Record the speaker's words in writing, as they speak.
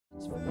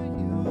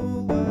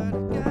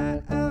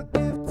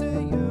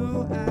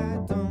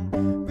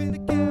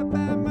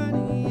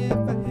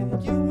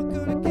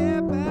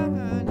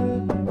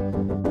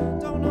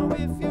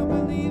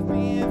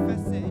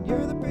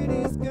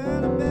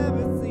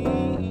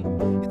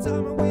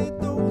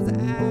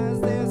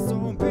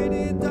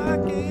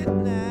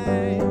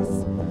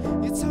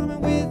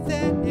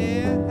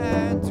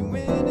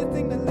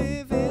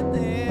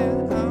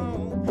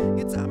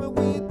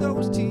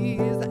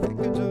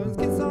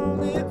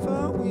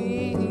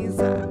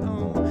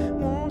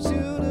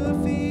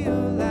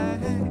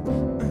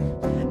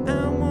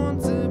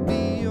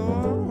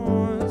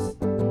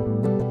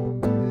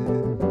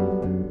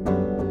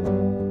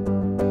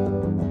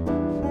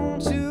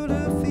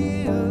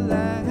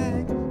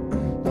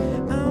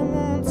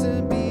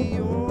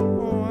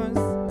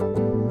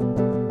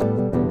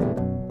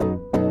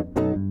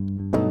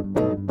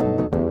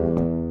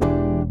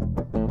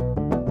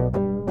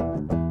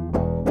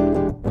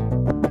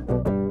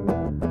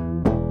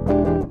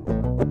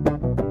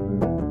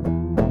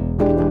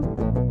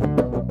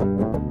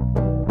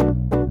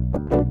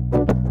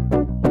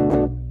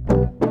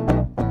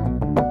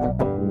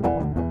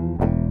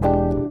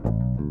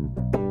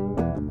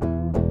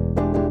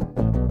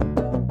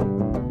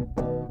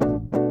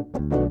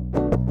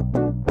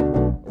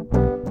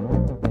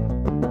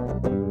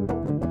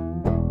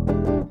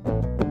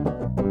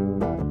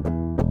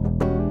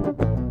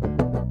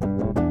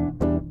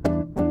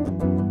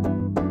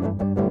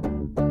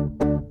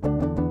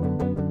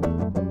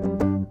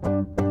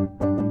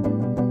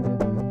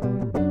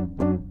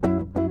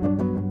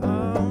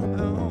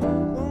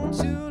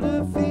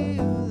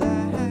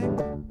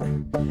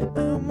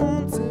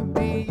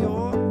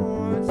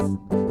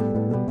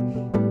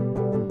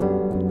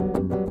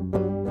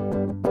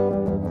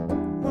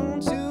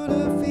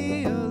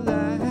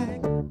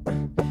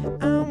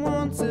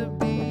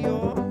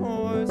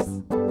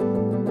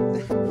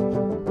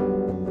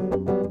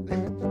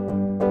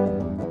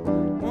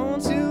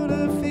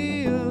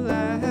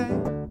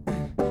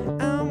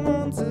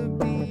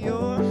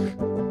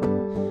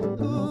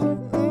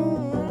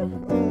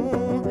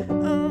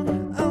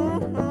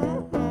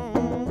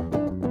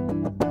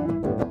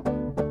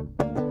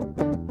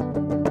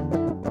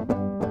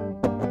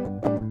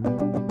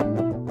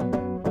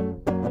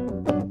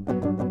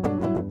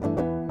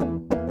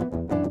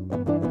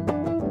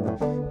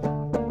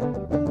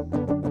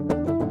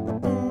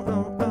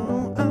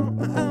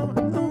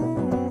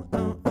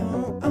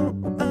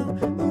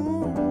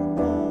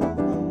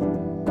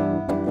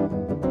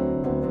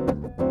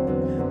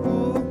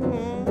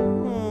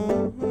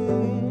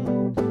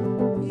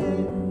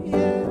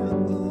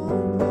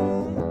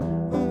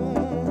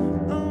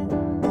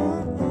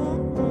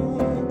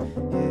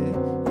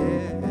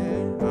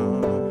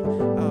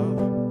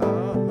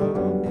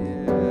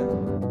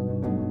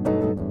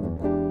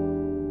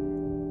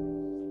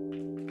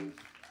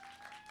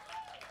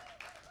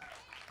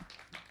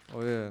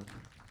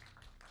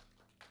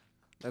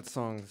That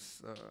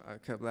song's, I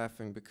kept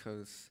laughing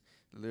because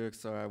the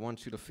lyrics are, I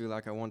want you to feel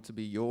like I want to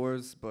be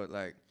yours, but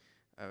like,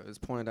 it was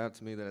pointed out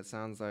to me that it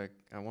sounds like,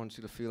 I want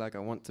you to feel like I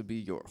want to be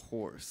your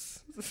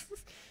horse.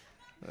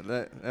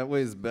 That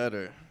way is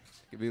better. It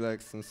could be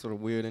like some sort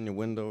of weird in your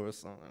window or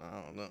something,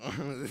 I don't know.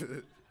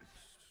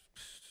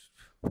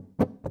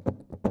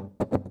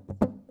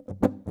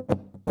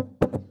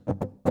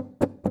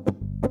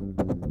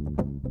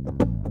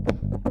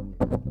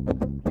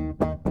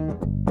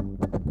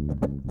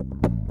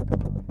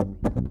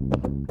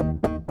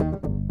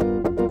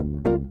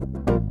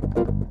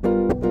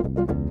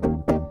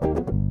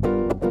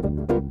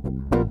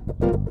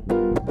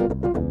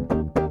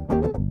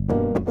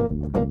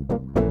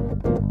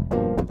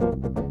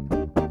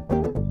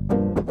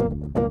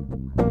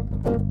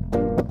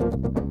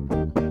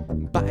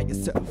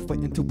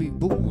 Waiting to be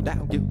booed,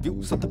 I'll give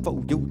you something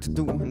for you to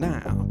do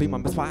now. Be my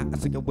Miss Why, I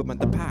see your women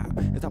the power.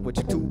 Is that what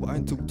you do?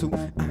 I'm too.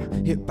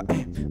 Here I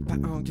am, by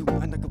on you.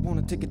 And I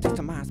wanna take it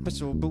to my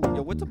special boo.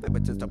 Yo, it's a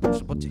baby, just a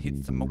motion, but you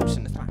hit some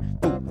motion. It's my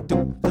boo,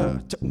 do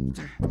the two.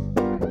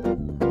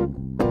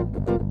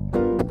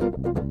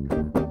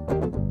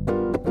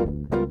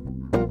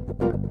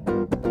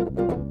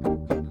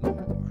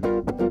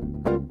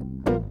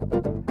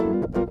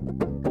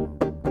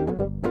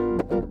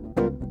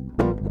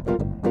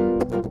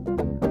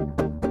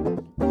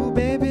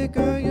 Baby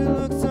girl, you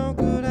look so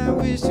good, I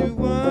wish you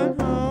would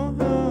home,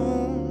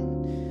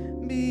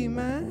 be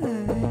mine.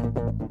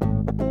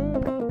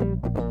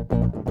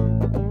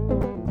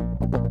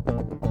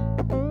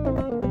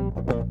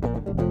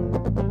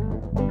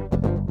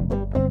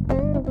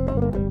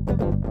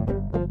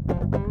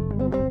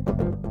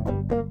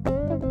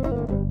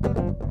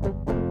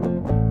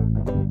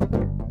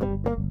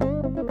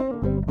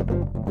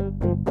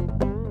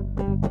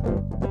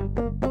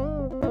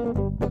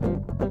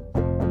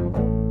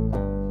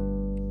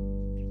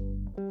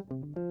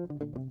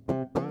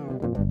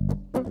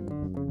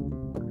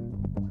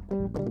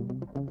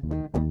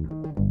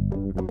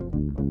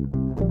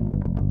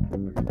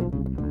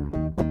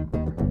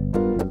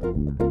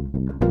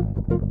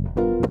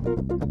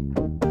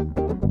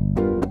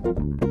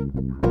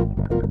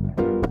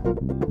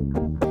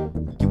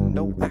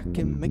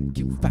 Make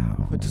you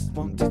foul. I just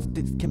want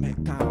this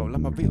chemical.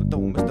 I'm a real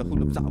dome, Mr. Who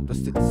loves all the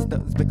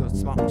sisters, big or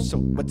small, show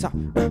what's up.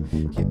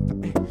 Here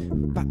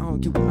by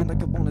on you, and I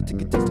wanna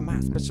take a taste of my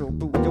special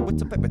boo. Yo,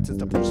 it's a baby, it's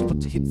a push,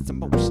 but you hit some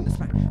motion. It's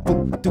my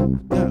boo, do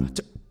the.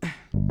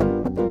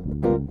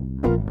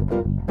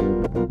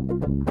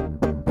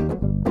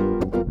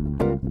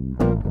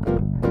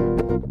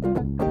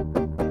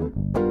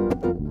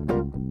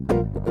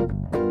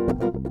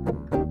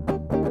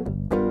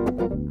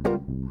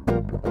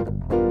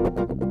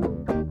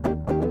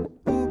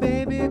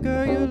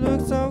 Girl, you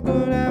look so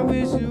good, I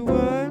wish you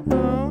would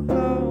home,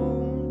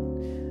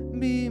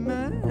 be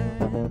mine.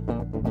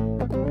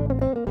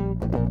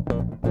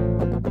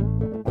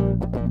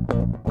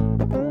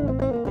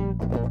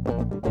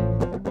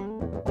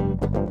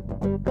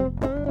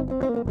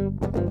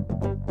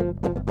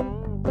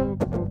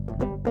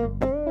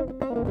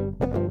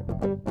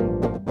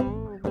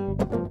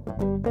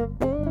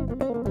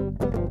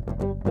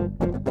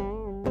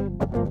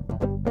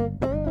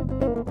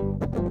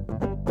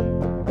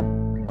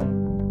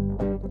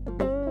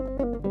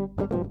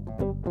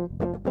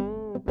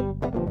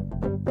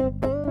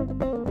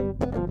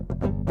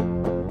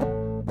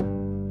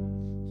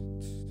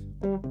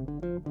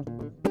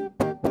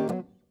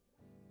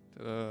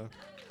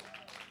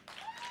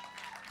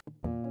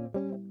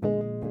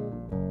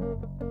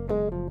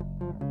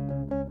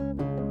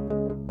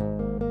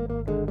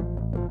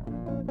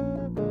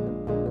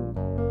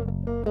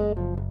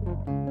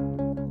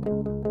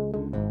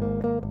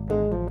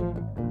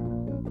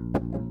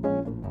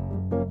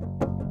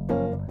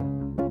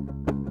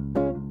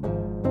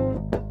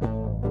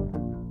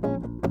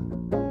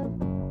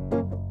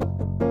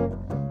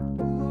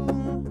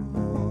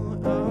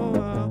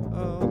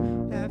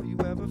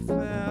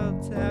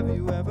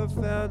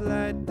 Felt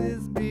like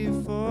this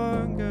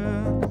before,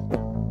 girl.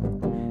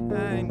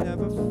 I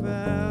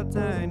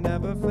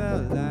never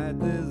felt like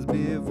this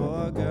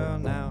before, girl.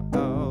 Now,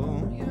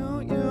 oh,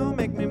 you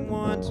make me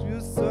want you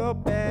so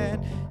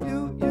bad.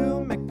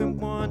 You make me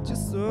want you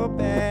so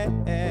bad.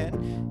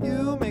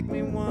 You make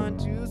me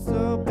want you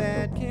so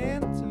bad.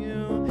 Can't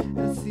you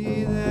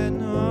see that?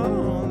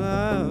 No,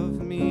 love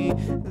me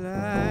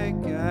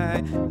like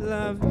I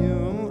love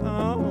you.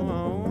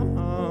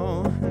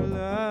 Oh,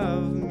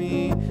 love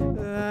me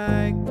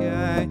like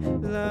I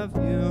love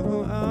you.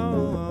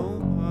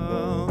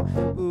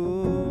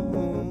 Ooh.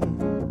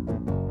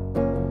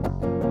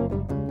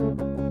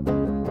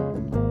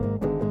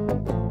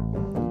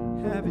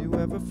 Have you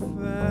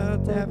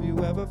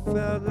ever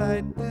felt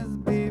like this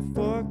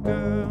before,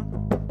 girl?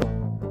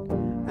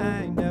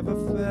 I never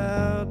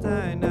felt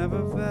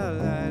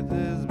like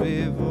this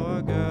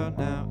before, girl.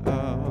 Now,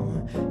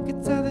 oh, you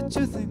can tell that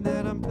you think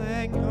that I'm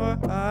playing your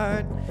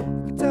heart.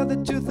 You can tell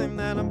that you think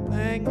that I'm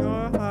playing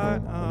your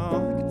heart.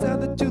 Oh, you can tell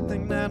that you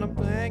think that I'm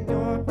playing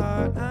your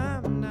heart.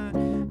 I'm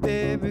not,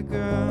 baby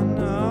girl,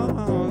 no,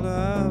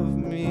 love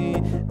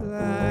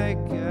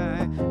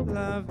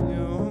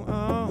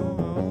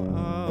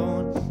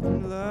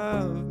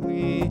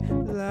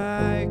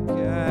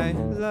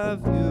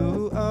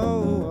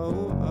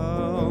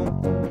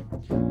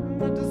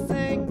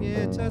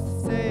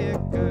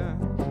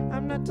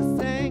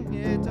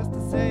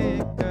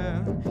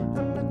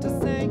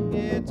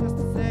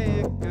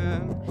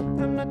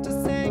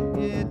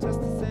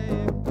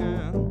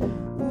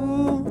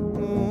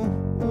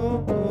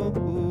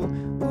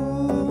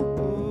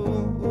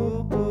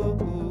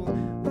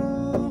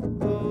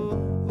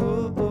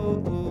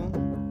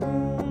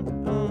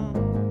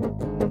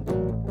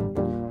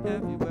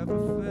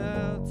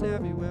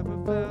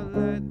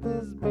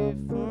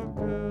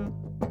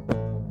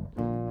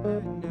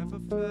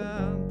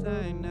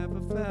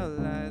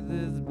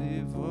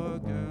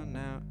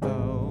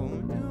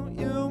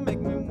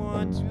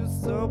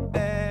so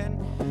bad.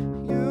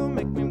 You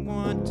make me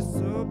want you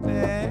so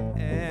bad.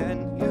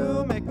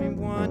 You make me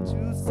want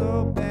you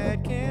so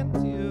bad. Can't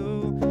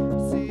you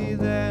see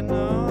that?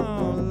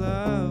 No,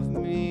 love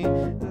me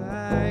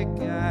like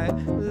I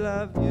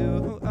love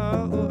you.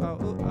 Oh, oh,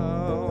 oh,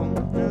 oh.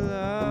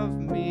 Love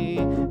me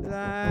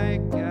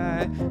like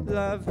I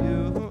love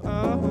you.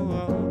 Oh,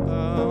 oh,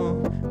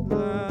 oh.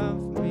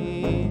 Love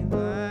me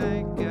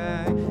like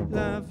I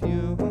love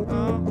you.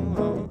 Oh,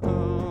 oh,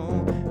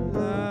 oh.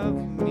 Love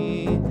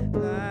me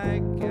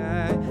like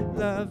I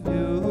love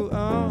you. Oh,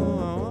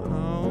 oh,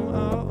 oh,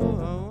 oh,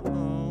 oh,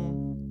 oh.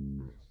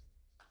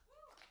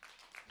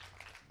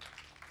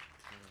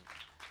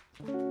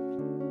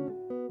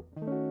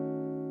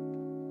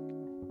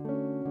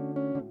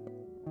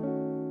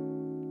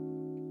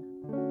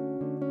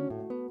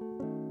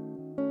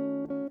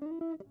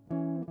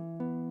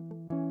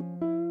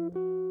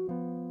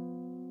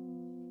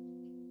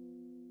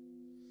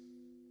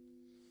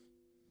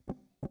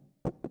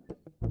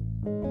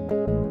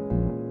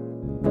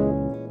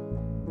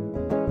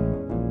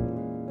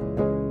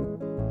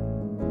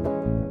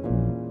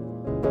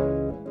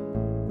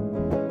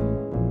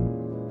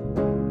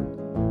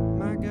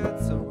 My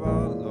guts are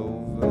all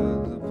over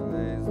the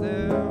place,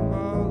 they're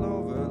all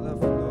over the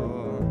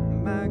floor.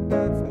 My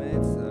guts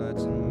made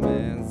such a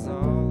mess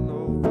all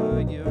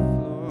over your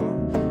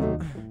floor.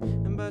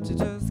 But you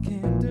just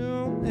can't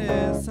do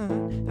this,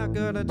 son. How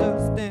could I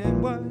just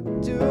stand what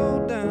you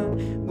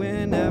done?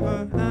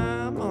 Whenever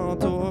I'm on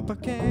top, I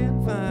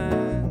can't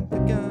find the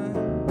gun.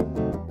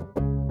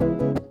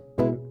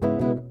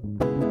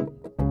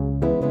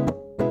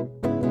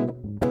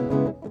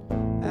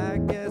 I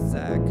guess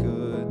I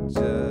could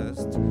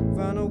just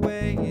run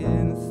away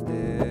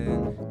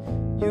instead.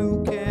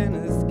 You can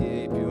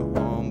escape your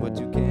home, but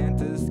you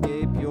can't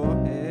escape your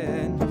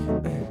head.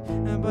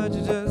 But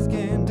you just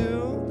can't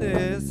do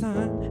this,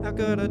 huh? How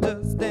could I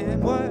just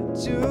stand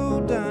what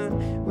you done?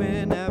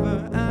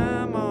 Whenever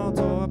I'm on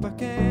top, I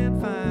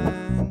can't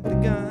find the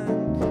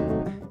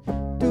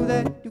gun. Do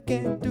that, you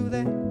can't do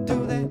that,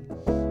 do that,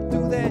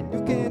 do that,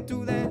 you can't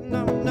do that.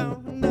 No,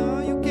 no,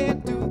 no, you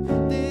can't do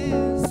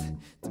this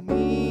to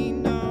me.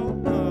 No,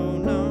 no,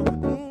 no.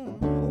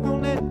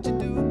 Won't let you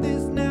do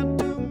this now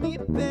to me,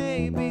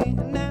 baby.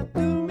 Now to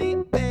me,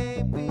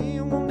 baby.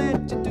 I won't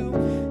let you do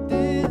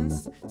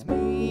this to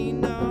me.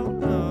 No,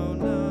 no,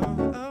 no.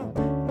 Oh,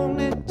 won't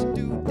let you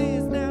do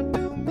this now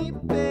to me,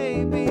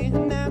 baby.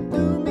 Now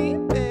to me,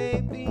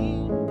 baby.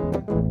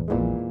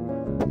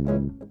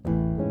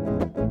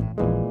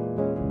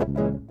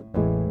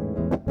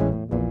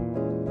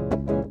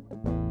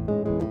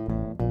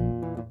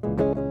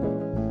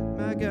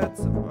 My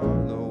guts are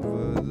all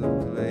over the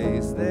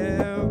place,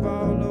 they're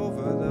all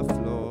over the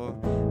floor.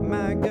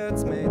 My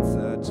guts made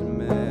such a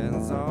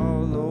mess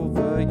all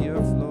over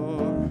your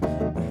floor.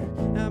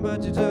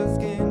 But you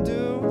just can't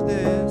do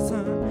this,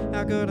 huh?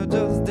 How could I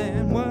just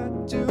stand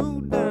what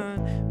you done?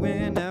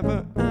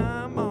 Whenever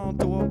I'm on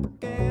top, I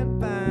can't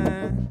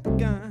find the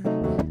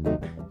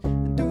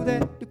gun. Do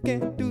that, you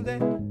can't do that,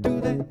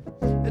 do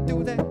that,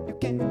 do that, you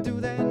can't do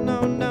that.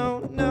 No, no,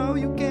 no,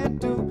 you can't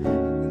do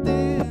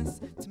this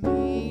to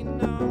me.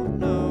 No,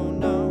 no,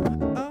 no.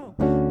 Oh,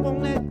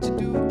 won't let you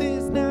do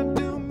this now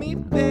to me,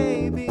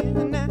 baby.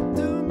 Now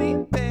to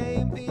me,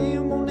 baby. I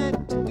won't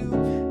let you do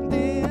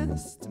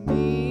this to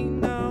me.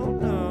 No,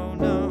 no,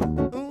 no.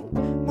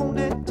 Won't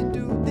let you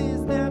do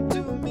this now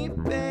to me,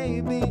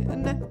 baby.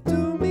 Now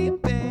to me,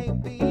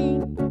 baby.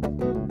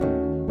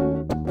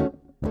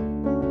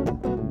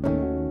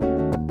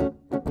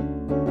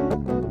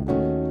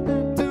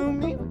 Now to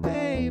me,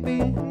 baby.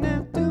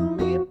 Now to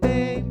me,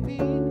 baby.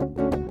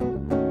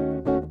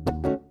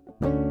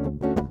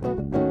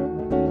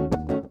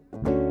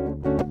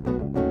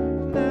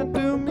 Now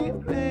do me,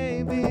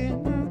 baby.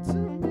 Now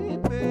do me,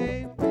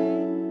 baby.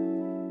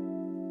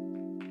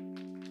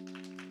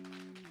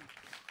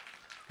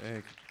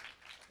 Thank you.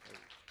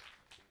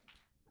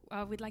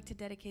 We'd like to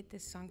dedicate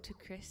this song to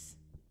Chris.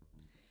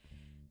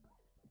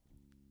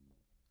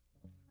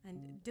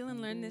 And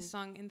Dylan learned this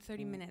song in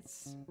 30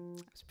 minutes. I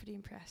was pretty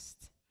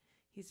impressed.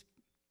 He's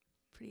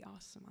pretty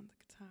awesome on the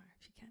guitar,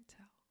 if you can't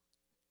tell.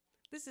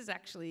 This is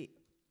actually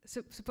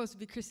supposed to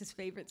be Chris's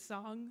favorite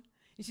song.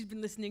 And she's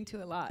been listening to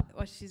it a lot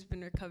while she's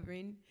been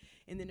recovering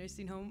in the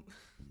nursing home.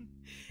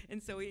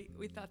 And so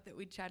we thought that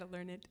we'd try to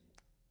learn it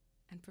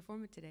and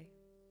perform it today.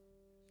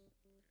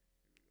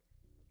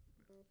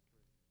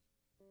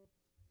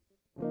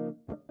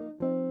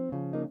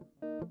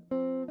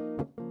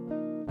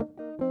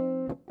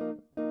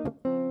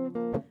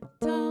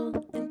 Tall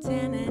and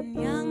tan and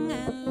young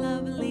and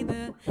lovely,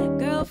 the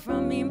girl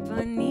from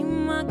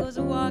Ipanema goes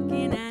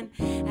walking, and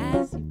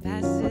as he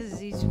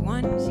passes each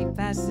one she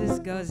passes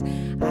goes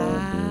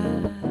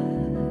ah.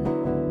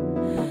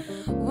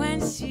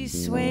 When she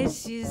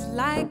sways, she's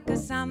like a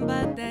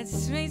samba that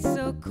sways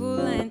so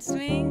cool and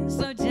swings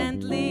so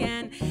gently,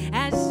 and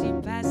as she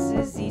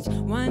passes each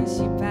one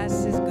she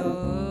passes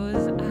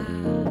goes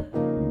ah.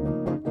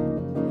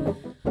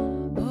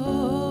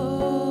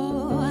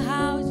 Oh,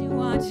 how she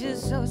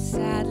watches so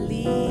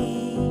sadly.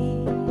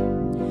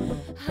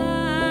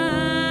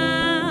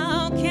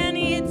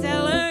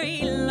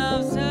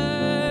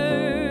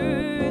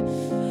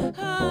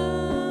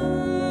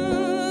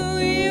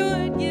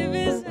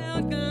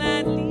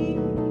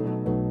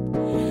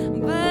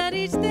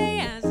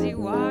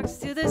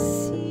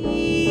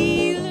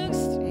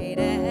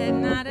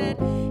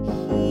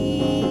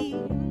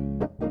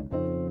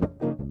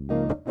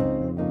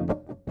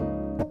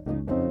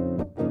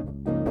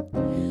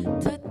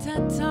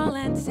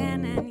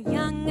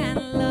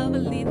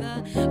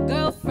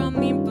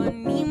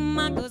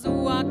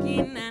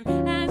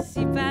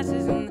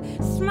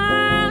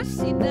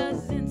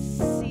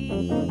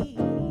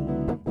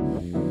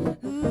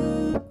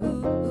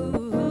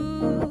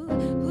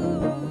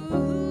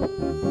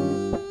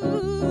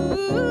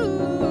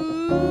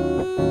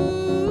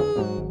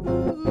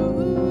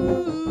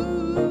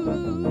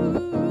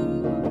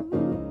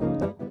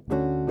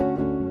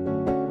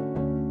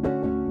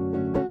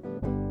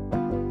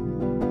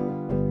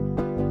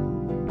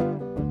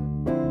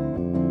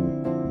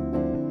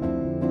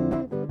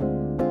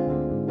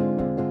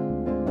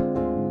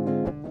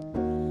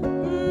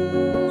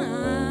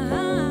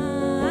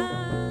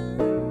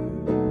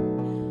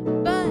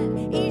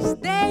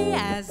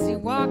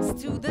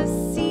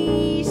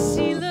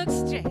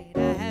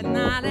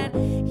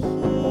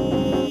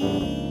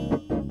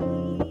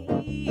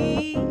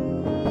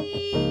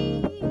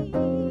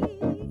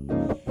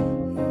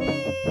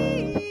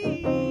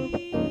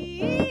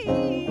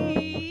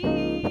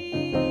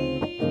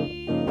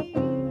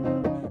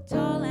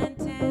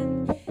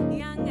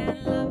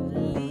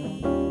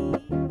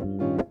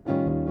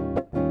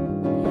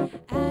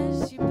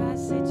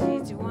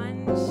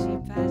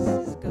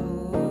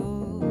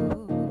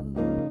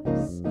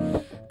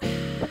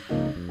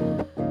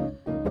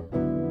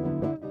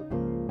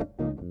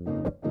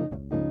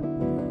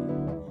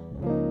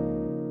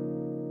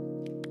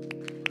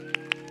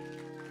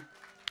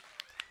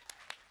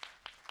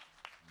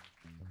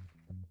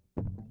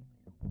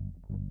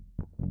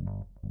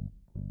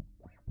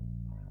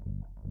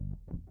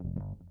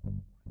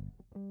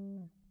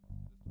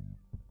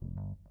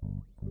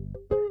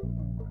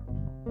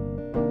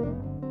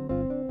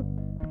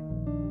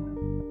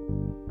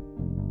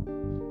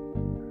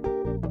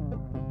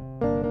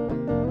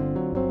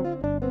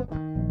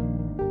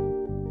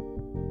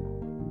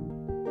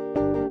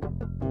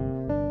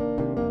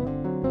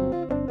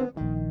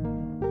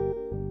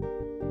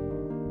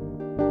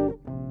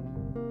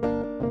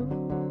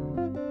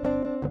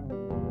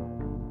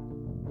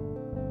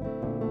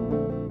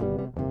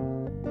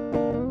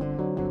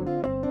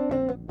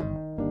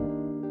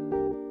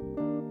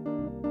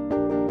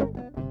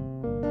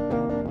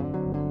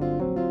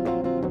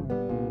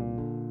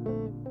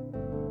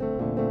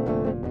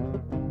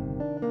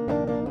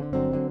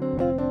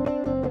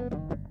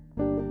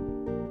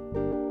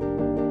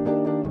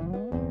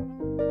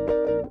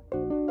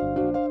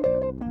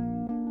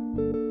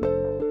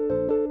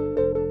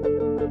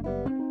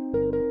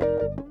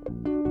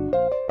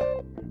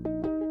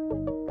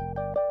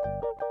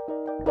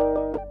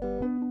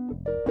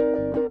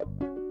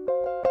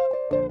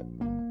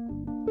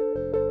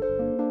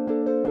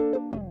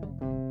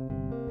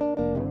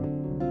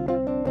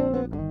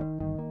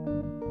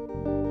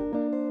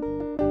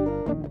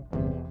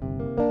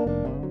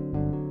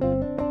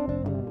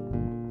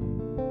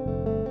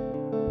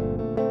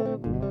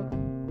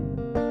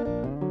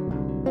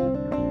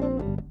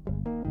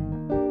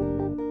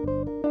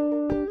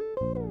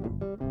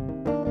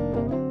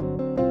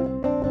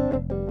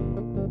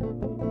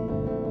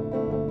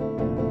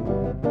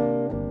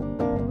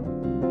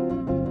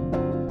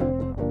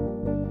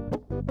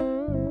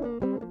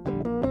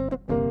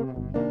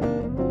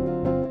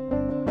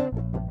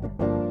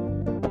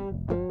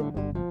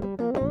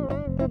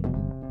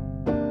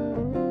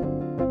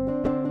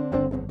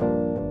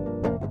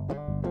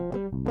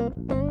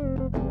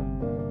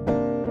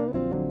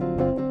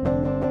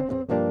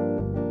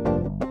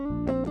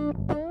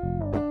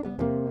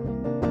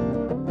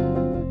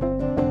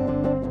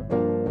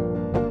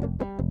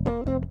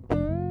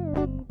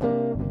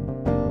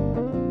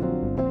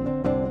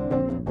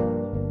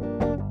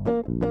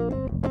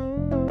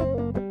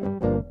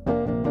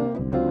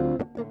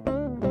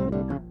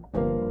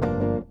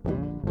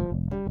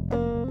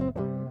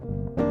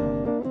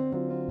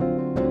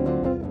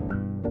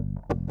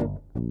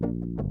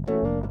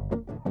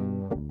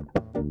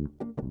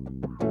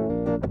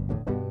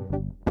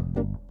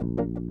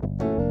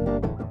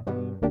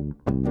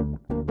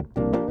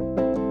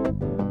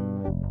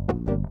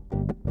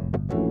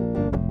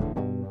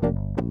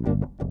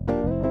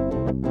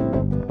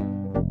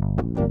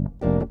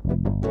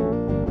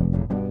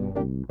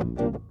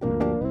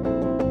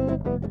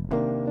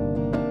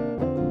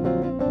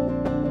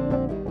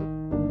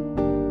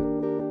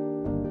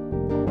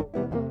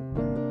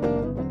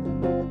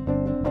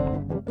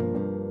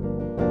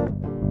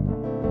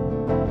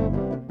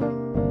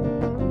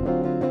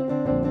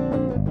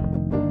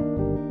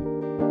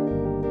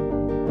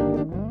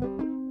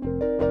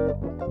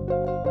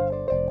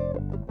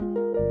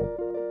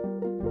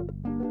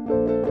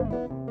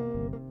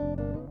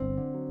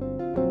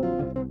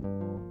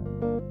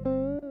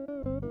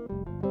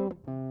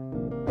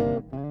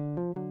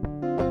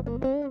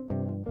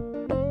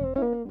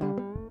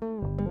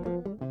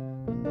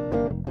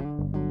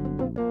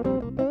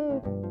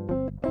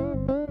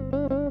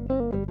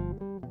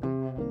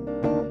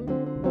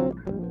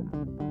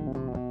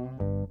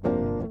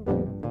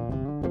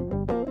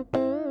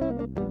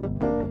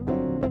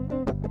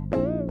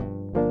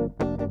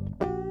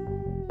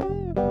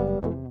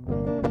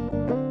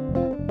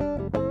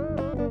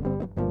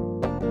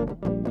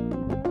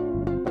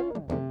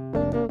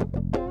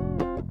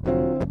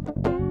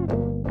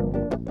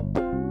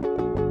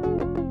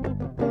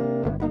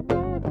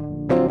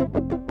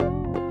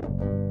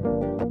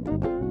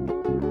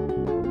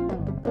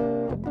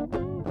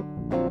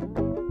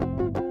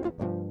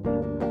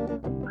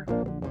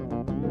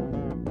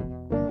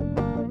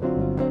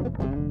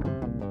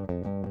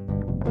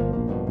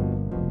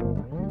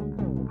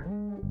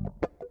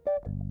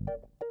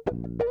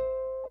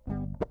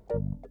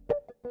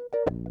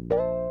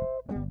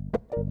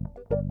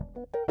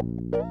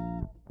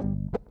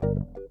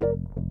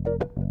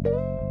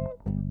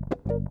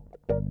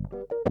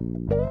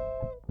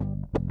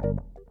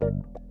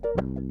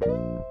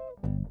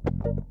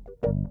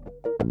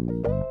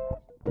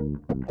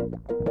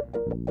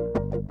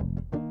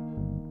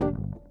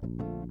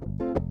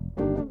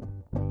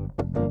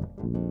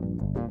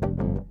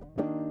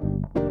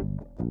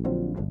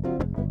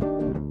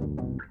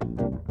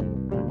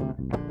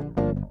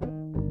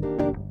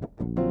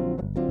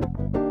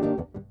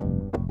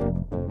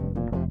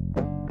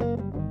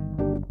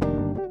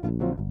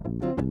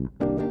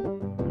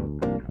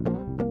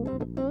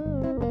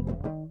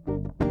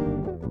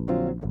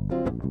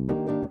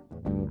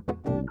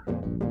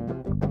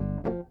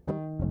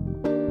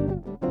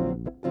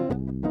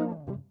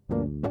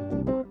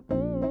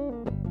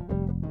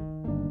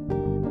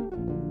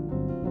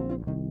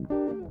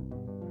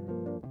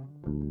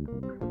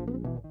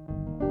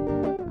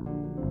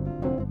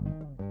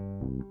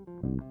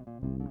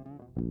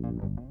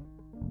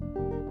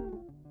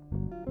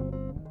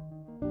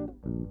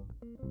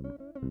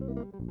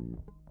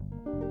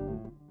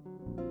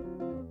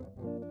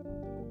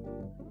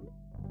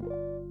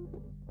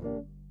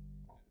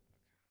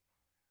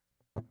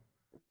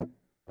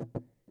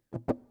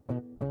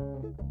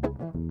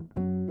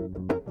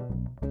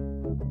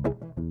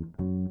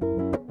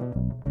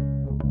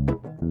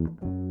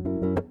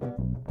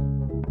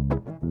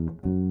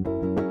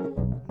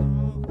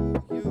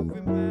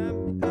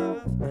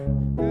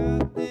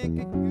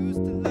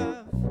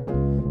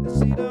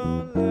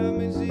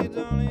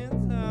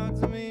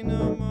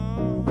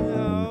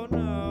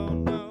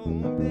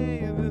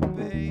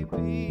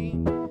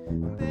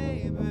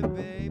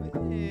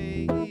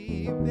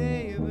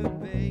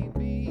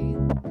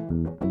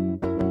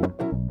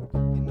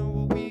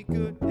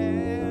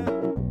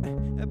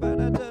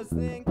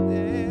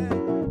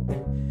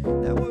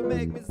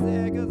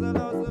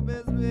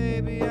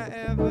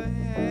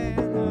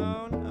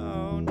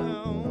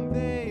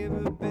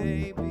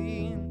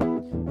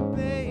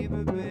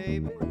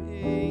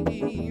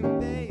 baby.